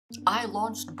I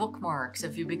launched bookmarks.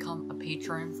 If you become a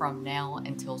patron from now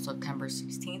until September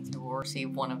 16th, you will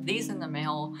receive one of these in the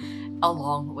mail,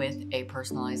 along with a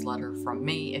personalized letter from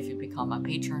me. If you become a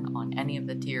patron on any of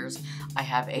the tiers, I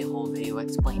have a whole video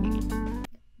explaining it.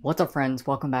 What's up, friends?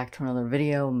 Welcome back to another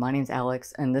video. My name's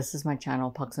Alex, and this is my channel,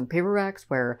 Pucks and Paperbacks,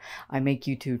 where I make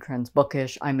YouTube trends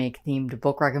bookish. I make themed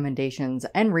book recommendations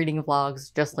and reading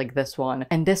vlogs, just like this one.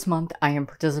 And this month, I am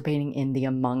participating in the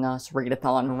Among Us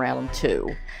Readathon Round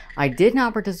 2. I did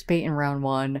not participate in Round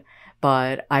 1,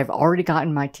 but I've already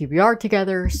gotten my TBR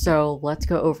together, so let's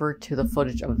go over to the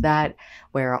footage of that,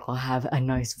 where I'll have a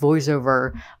nice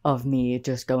voiceover of me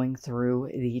just going through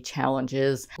the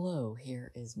challenges. Hello,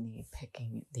 here is me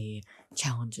picking the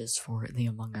challenges for the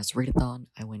Among Us Readathon.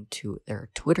 I went to their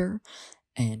Twitter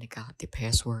and got the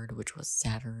password, which was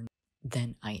Saturn.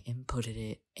 Then I inputted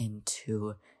it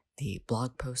into the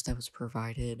blog post that was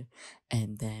provided,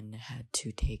 and then had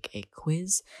to take a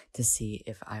quiz to see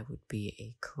if I would be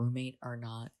a crewmate or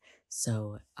not.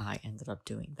 So I ended up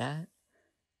doing that.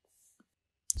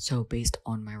 So based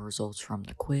on my results from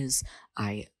the quiz,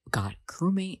 I got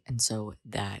crewmate, and so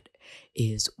that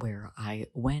is where I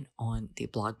went on the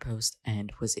blog post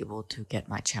and was able to get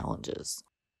my challenges.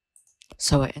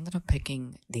 So I ended up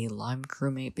picking the Lime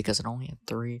Crewmate because it only had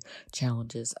 3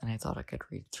 challenges, and I thought I could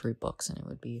read 3 books and it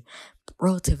would be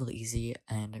relatively easy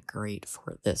and great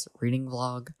for this reading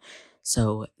vlog.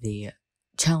 So the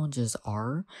challenges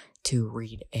are to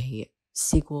read a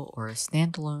sequel or a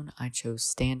standalone. I chose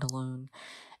standalone.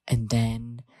 And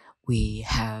then we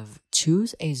have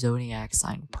choose a zodiac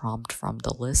sign prompt from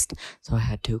the list. So I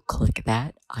had to click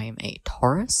that. I am a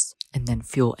Taurus. And then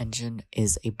Fuel Engine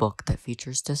is a book that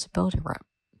features disability rep.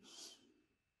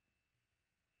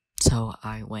 So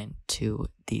I went to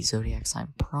the zodiac sign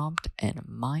prompt, and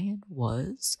mine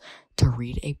was to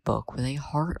read a book with a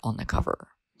heart on the cover.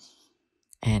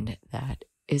 And that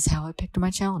is how I picked my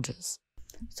challenges.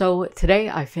 So today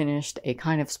I finished A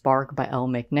Kind of Spark by Elle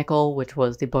McNicoll, which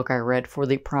was the book I read for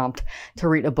the prompt to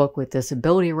read a book with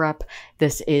disability rep.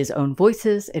 This is Own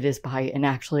Voices. It is by an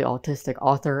actually autistic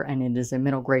author, and it is a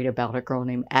middle grade about a girl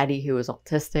named Addie who is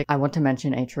autistic. I want to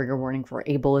mention a trigger warning for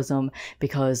ableism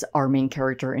because our main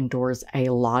character endures a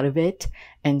lot of it.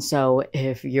 And so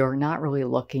if you're not really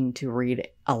looking to read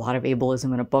a lot of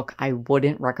ableism in a book, I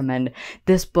wouldn't recommend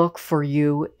this book for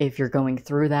you if you're going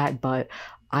through that, but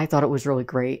I thought it was really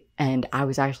great, and I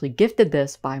was actually gifted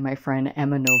this by my friend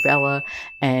Emma Novella,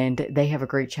 and they have a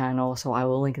great channel, so I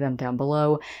will link them down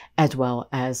below, as well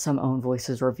as some Own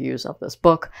Voices reviews of this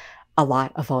book. A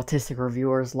lot of autistic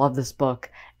reviewers love this book,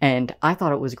 and I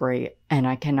thought it was great, and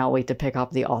I cannot wait to pick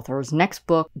up the author's next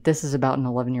book. This is about an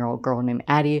 11-year-old girl named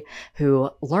Addie who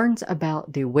learns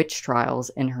about the witch trials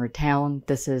in her town.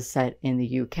 This is set in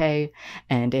the UK,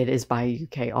 and it is by a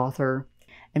UK author.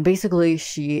 And basically,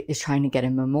 she is trying to get a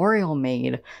memorial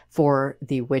made for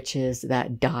the witches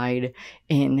that died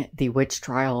in the witch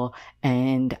trial.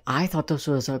 And I thought this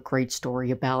was a great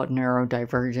story about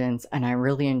neurodivergence, and I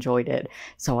really enjoyed it.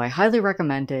 So I highly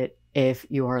recommend it if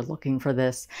you are looking for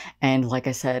this. And like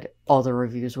I said, all the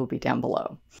reviews will be down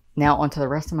below. Now onto the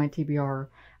rest of my TBR.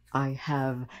 I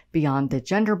have Beyond the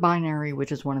Gender Binary,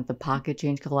 which is one of the Pocket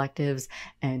Change collectives,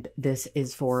 and this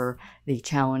is for the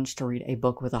challenge to read a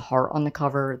book with a heart on the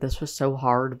cover. This was so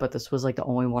hard, but this was like the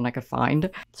only one I could find.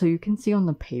 So you can see on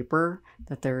the paper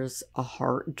that there's a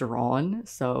heart drawn,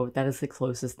 so that is the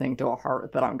closest thing to a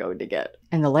heart that I'm going to get.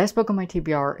 And the last book on my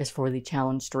TBR is for the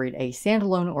challenge to read a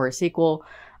standalone or a sequel.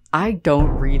 I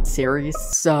don't read series,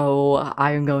 so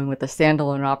I am going with the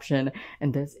standalone option,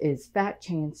 and this is Fat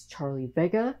Chance Charlie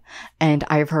Vega, and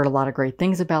I have heard a lot of great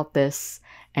things about this,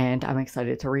 and I'm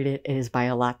excited to read it. It is by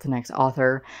a Latinx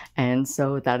author, and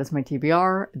so that is my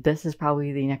TBR. This is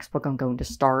probably the next book I'm going to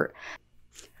start.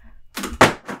 Oh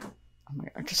my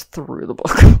god, I just threw the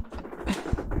book.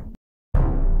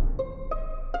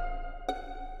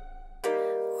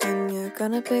 When you're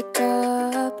gonna pick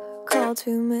up, call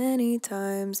too many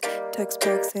times, text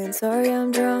back saying sorry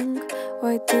I'm drunk,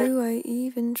 why do I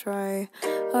even try,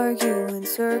 argue in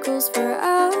circles for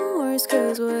hours,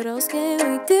 cause what else can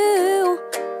we do,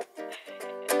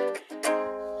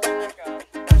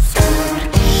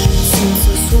 seems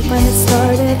so sweet when it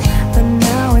started, but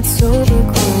now it's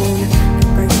overgrown, I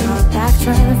break my back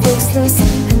trying to fix this,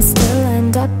 and still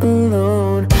end up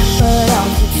alone, but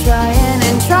I'll keep trying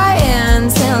and trying,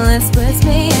 till it splits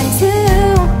me in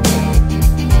two.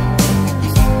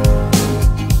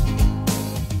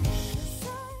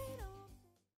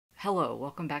 Hello,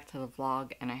 welcome back to the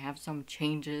vlog, and I have some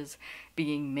changes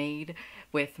being made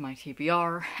with my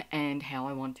TBR and how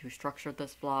I want to structure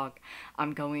this vlog.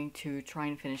 I'm going to try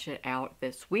and finish it out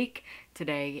this week.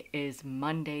 Today is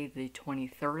Monday the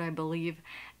 23rd, I believe,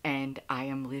 and I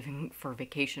am leaving for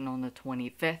vacation on the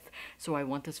 25th, so I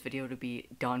want this video to be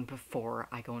done before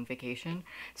I go on vacation.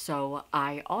 So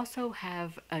I also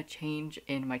have a change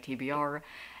in my TBR,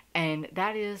 and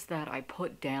that is that I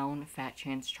put down Fat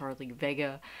Chance Charlie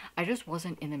Vega. I just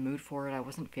wasn't in the mood for it. I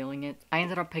wasn't feeling it. I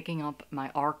ended up picking up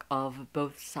my arc of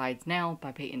Both Sides Now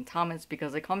by Peyton Thomas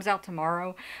because it comes out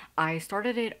tomorrow. I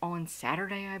started it on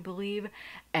Saturday, I believe,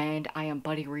 and I am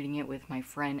buddy reading it with my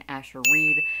friend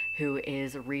Asher-Reid, who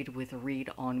is Read with Read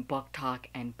on BookTok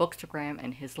and Bookstagram,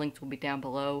 and his links will be down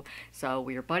below. So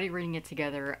we are buddy reading it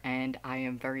together, and I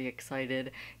am very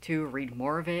excited to read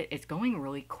more of it. It's going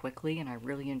really quickly, and I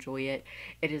really enjoy it.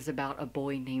 It is about a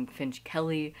boy named Finch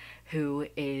Kelly who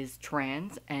is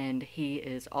trans, and he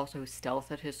is also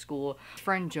stealth at his school. His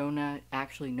friend Jonah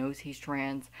actually knows he's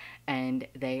trans, and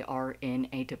they are in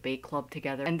a debate club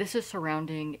together. And this is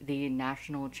surrounding the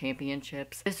national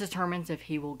championships. This determines if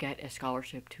he will get a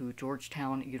scholarship to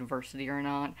Georgetown University or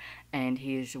not, and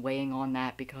he is weighing on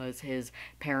that because his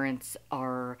parents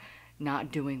are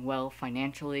not doing well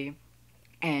financially.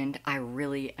 And I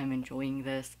really am enjoying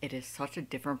this. It is such a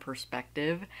different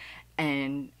perspective,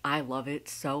 and I love it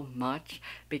so much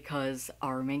because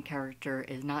our main character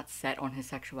is not set on his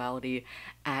sexuality.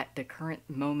 At the current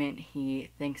moment, he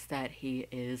thinks that he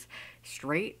is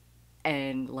straight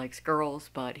and likes girls,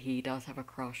 but he does have a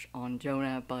crush on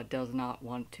Jonah, but does not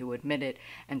want to admit it,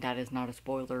 and that is not a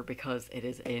spoiler because it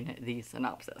is in the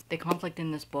synopsis. The conflict in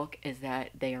this book is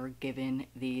that they are given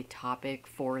the topic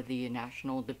for the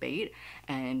national debate,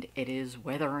 and it is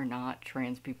whether or not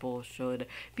trans people should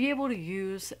be able to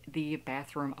use the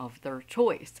bathroom of their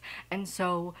choice. And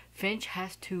so Finch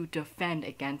has to defend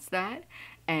against that,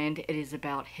 and it is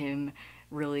about him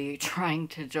really trying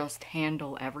to just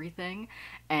handle everything,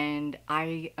 and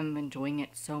I am enjoying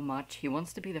it so much. He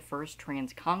wants to be the first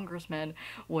trans congressman,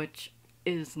 which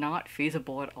is not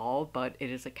feasible at all, but it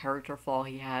is a character flaw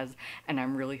he has, and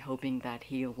I'm really hoping that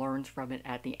he learns from it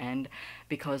at the end,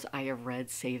 because I have read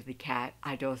Save the Cat.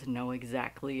 I don't know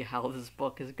exactly how this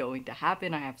book is going to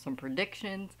happen. I have some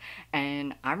predictions,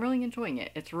 and I'm really enjoying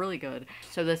it. It's really good.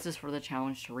 So this is for the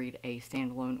challenge to read a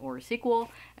standalone or a sequel,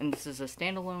 and this is a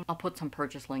standalone. I'll put some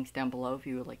purchase links down below if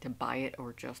you would like to buy it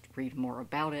or just read more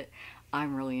about it.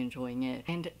 I'm really enjoying it.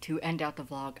 And to end out the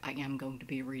vlog, I am going to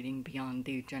be reading Beyond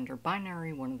the Gender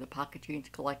Binary, one of the Pocket Jeans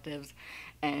collectives,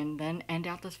 and then end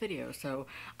out this video. So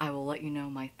I will let you know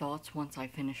my thoughts once I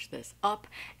finish this up,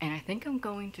 and I think I'm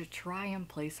going to try and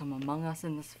play some Among Us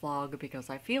in this vlog because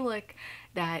I feel like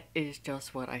that is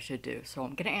just what I should do. So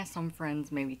I'm gonna ask some friends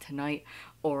maybe tonight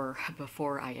or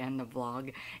before I end the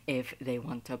vlog if they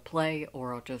want to play,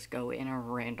 or I'll just go in a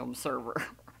random server.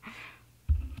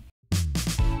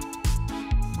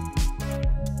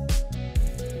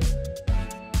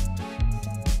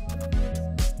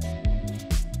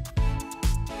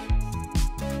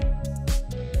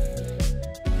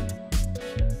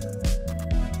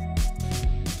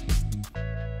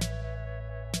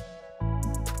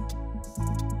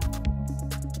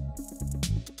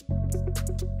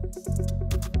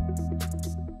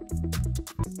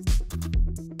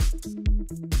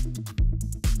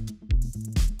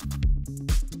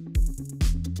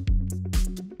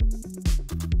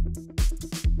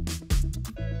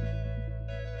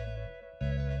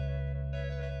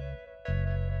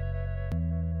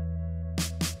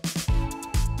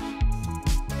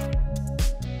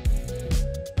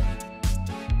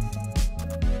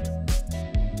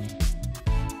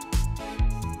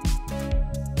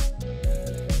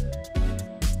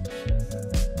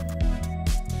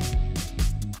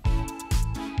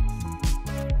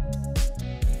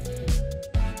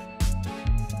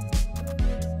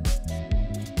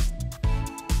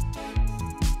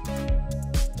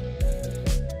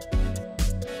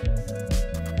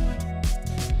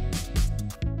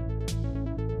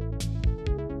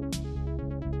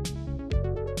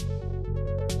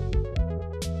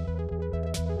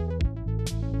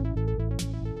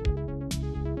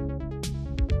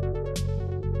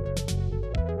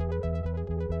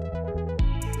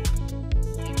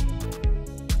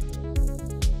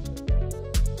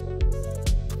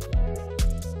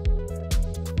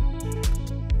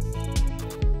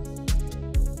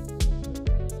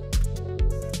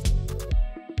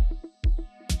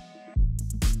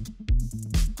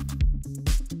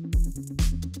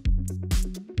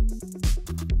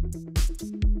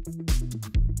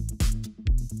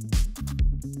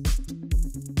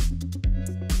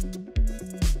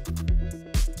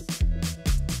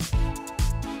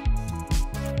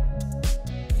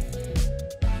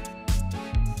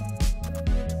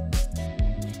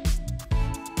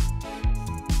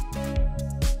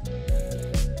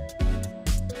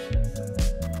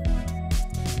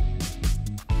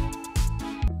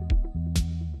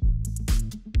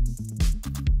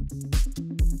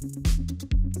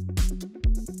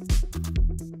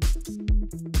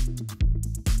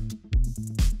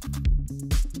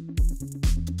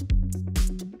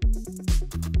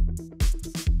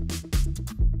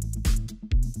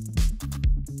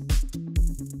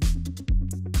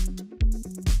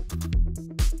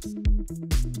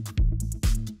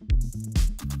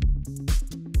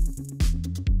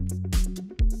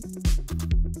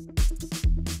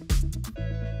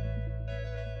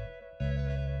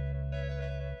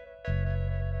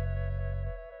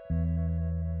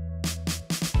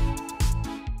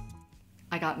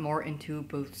 got more into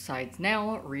both sides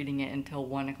now, reading it until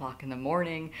 1 o'clock in the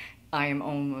morning. I am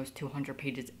almost 200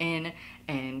 pages in,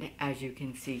 and as you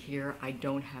can see here, I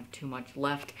don't have too much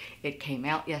left. It came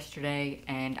out yesterday,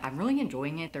 and I'm really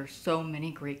enjoying it. There's so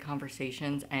many great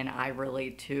conversations, and I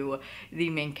relate to the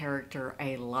main character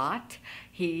a lot.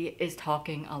 He is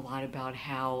talking a lot about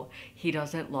how he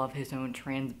doesn't love his own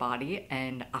trans body,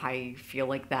 and I feel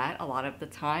like that a lot of the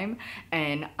time,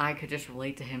 and I could just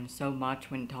relate to him so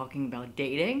much when talking about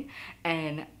dating,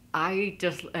 and I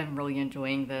just am really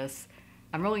enjoying this.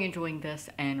 I'm really enjoying this,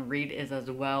 and Reid is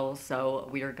as well, so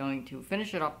we are going to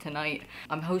finish it up tonight.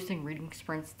 I'm hosting reading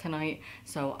sprints tonight,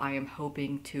 so I am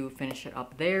hoping to finish it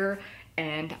up there.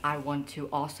 And I want to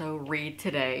also read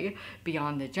today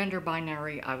Beyond the Gender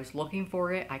Binary. I was looking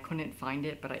for it, I couldn't find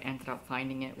it, but I ended up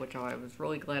finding it, which I was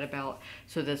really glad about.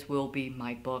 So this will be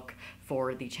my book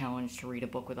for the challenge to read a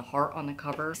book with a heart on the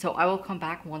cover. So I will come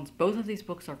back once both of these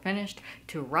books are finished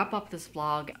to wrap up this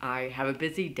vlog. I have a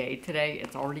busy day today.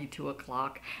 It's already 2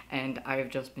 o'clock, and I have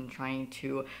just been trying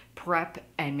to prep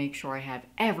and make sure I have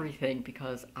everything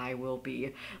because I will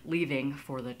be leaving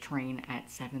for the train at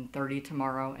 7:30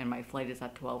 tomorrow, and my flight is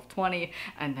at 12:20,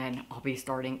 and then I'll be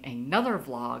starting another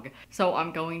vlog. So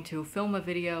I'm going to film a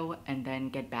video and then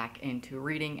get back into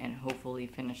reading and hopefully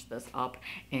finish this up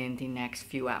in the next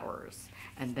few hours.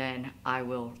 And then I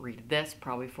will read this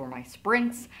probably for my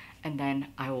sprints, and then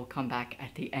I will come back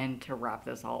at the end to wrap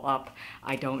this all up.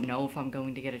 I don't know if I'm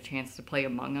going to get a chance to play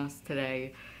Among Us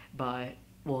today, but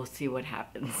we'll see what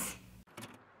happens.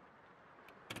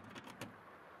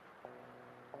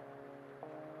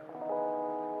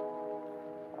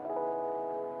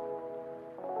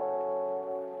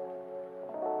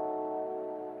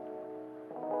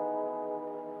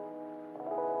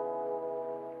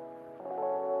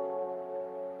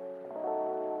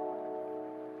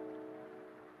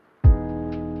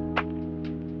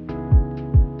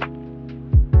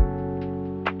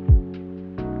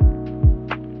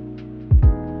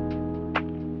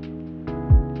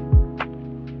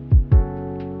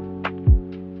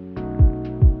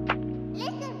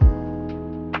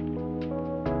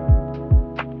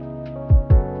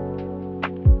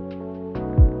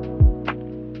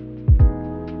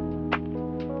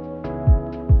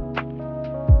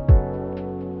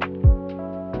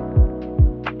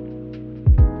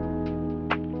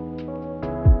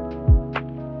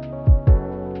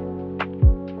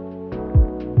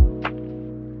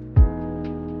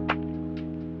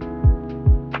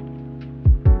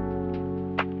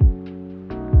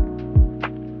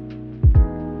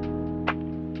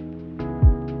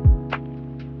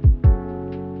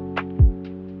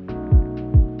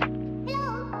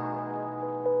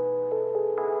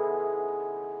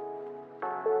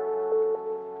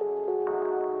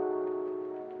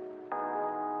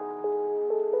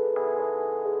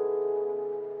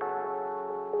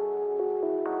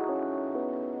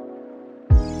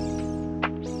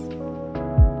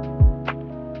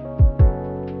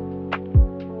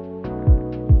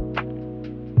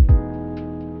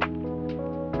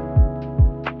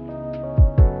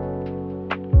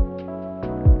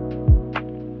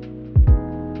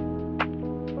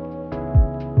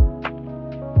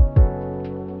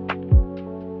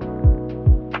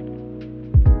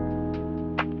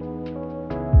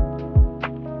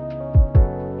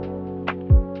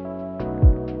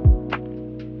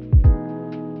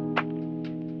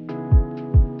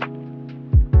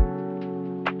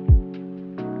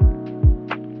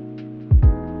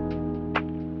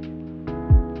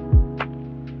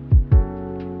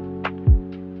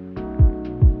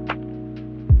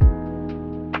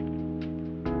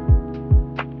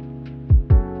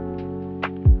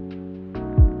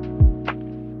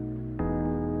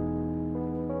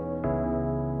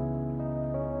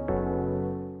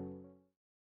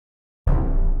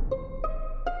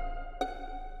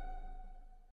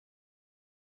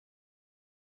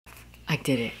 I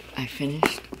did it. I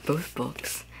finished both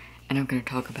books, and I'm going to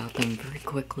talk about them very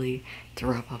quickly to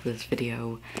wrap up this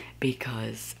video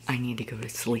because I need to go to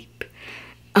sleep.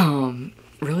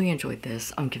 Really enjoyed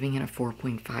this. I'm giving it a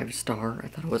 4.5 star. I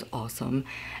thought it was awesome,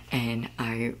 and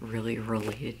I really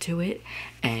related to it,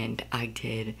 and I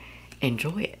did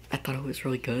enjoy it. I thought it was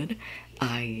really good.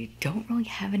 I don't really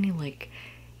have any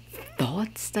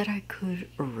thoughts that I could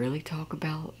really talk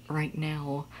about right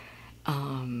now.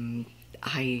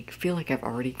 I feel like I've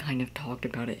already kind of talked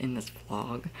about it in this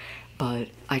vlog, but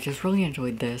I just really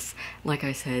enjoyed this. Like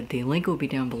I said, the link will be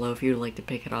down below if you'd like to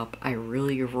pick it up. I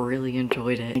really, really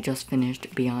enjoyed it. I just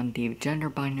finished Beyond the Gender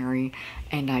Binary,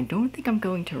 and I don't think I'm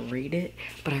going to read it,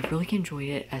 but I really enjoyed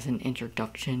it as an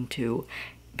introduction to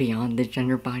Beyond the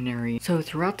Gender Binary. So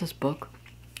throughout this book,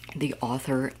 the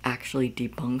author actually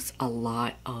debunks a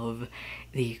lot of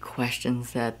the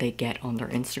questions that they get on their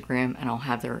Instagram, and I'll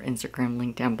have their Instagram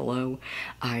link down below.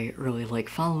 I really like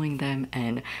following them,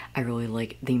 and I really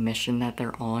like the mission that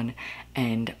they're on,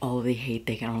 and all of the hate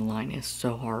they get online is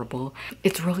so horrible.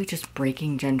 It's really just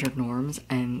breaking gender norms,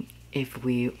 and if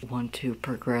we want to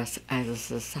progress as a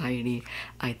society,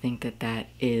 I think that that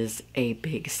is a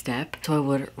big step. So I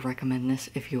would recommend this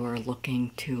if you are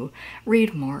looking to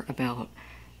read more about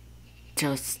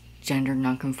just gender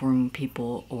nonconforming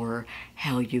people, or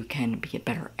how you can be a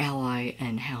better ally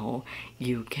and how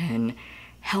you can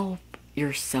help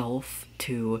yourself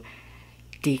to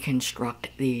deconstruct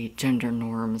the gender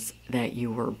norms that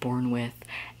you were born with.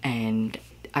 And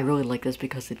I really like this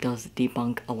because it does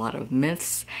debunk a lot of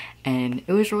myths, and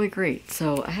it was really great.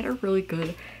 So I had a really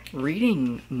good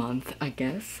reading month, I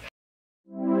guess.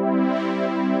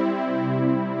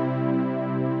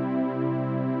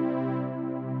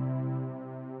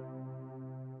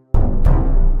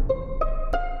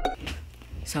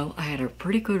 So I had a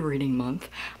pretty good reading month.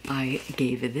 I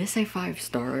gave this a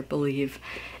 5-star, I believe,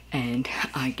 and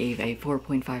I gave a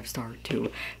 4.5 star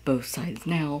to Both Sides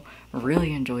Now.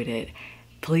 Really enjoyed it.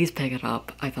 Please pick it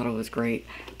up. I thought it was great.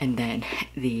 And then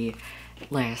the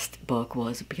last book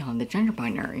was Beyond the Gender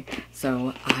Binary.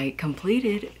 So I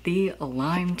completed the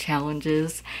Lime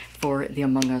challenges for the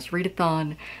Among Us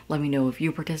Readathon. Let me know if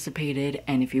you participated,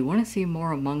 and if you want to see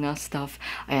more Among Us stuff,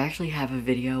 I actually have a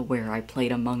video where I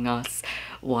played Among Us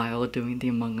while doing the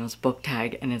Among Us book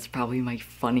tag, and it's probably my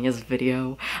funniest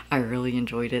video. I really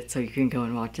enjoyed it, so you can go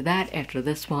and watch that after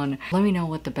this one. Let me know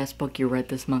what the best book you read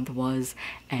this month was,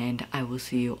 and I will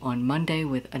see you on Monday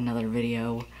with another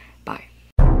video.